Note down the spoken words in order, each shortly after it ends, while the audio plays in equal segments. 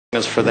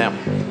is for them.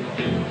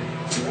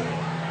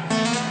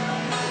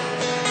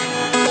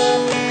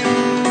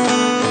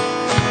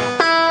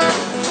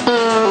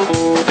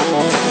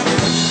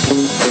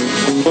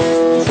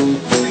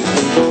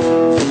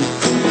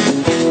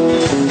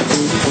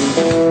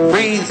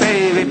 Breathe,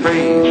 baby,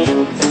 breathe.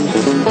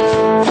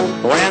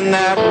 When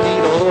that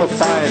needle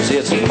finds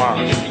its mark,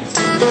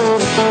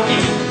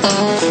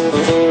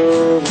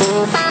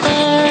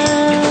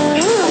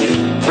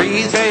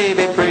 breathe,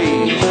 baby,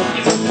 breathe.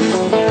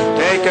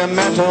 Take a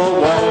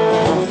mental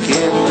walk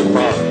in the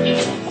park.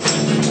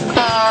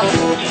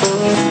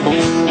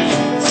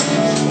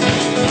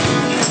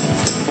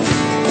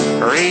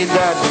 Read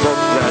that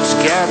book that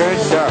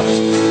scattered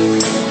dust.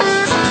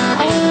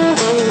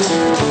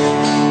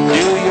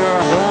 Do your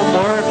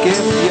homework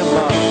if you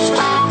must.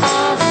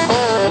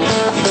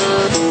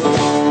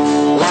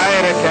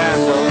 Light a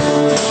candle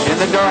in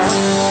the dark.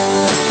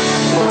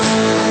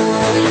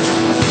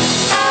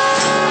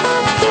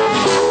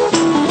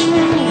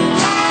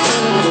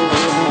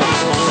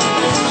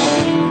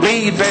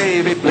 Bleed,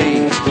 baby,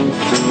 bleed.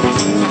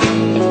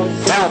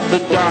 Help the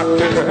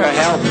doctor,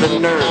 help the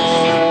nurse.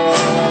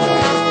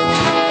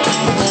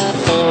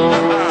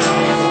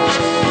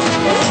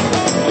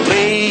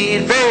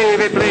 Bleed,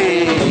 baby,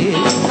 bleed.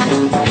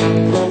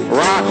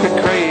 Rock the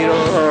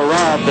cradle,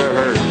 rob the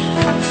hearse.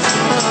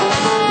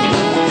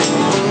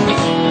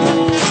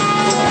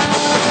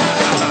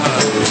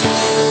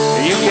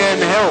 You can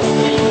help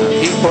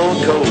people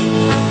cope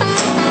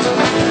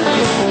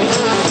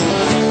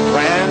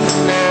when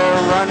they're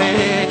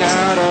running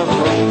out of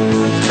hope.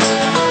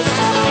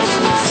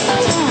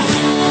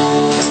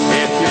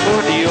 If you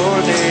put your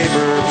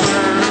neighbor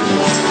first,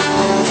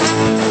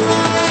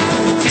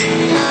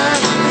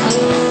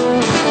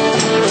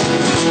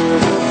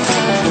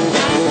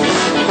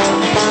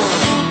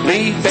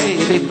 bleed,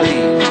 baby,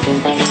 bleed.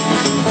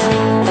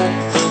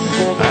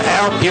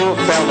 Help your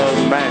fellow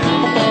man.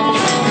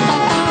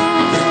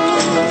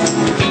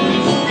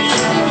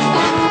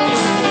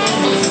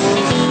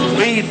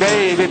 Bleed,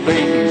 baby,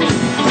 bleed.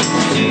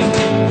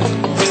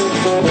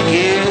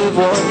 Give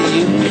what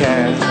you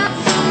can.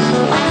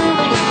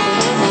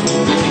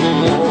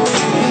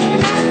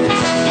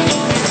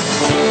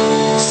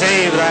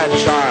 Save that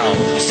child,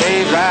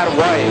 save that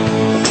wife.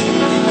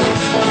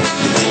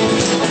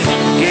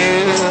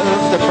 Give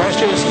the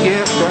precious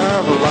gift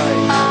of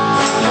life.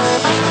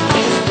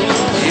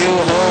 You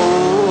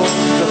hold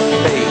the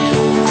fate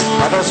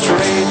of a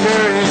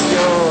stranger in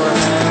your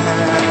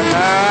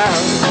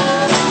hand.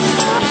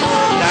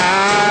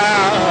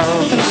 Now,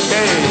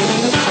 hey,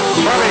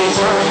 hurry,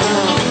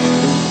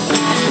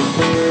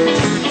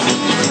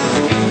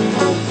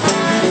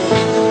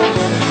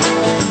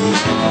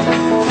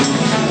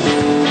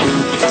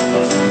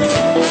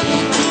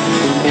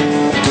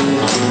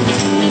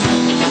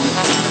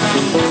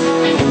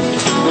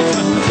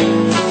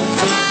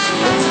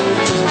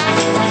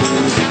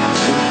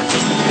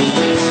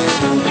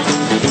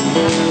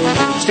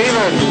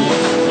 Stephen.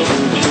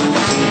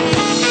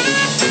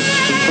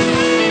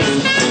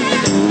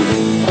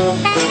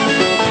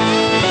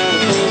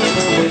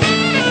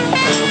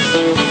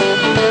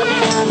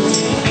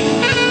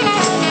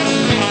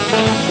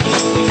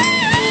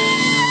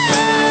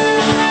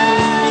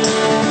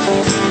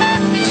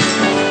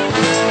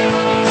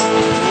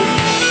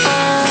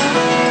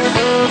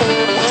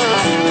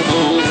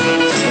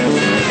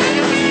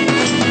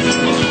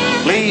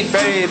 Please,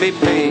 baby,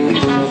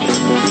 please.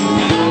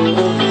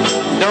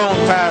 Don't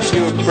pass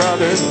your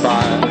brothers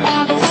by.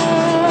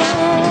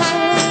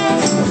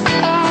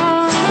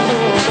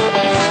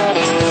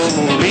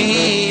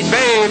 Bleed,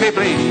 baby,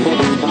 bleed.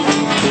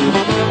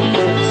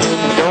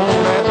 Don't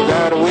let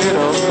that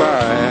widow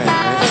cry.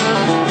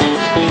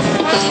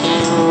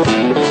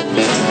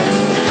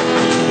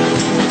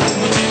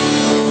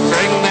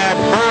 Bring that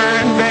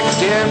burned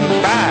victim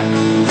back.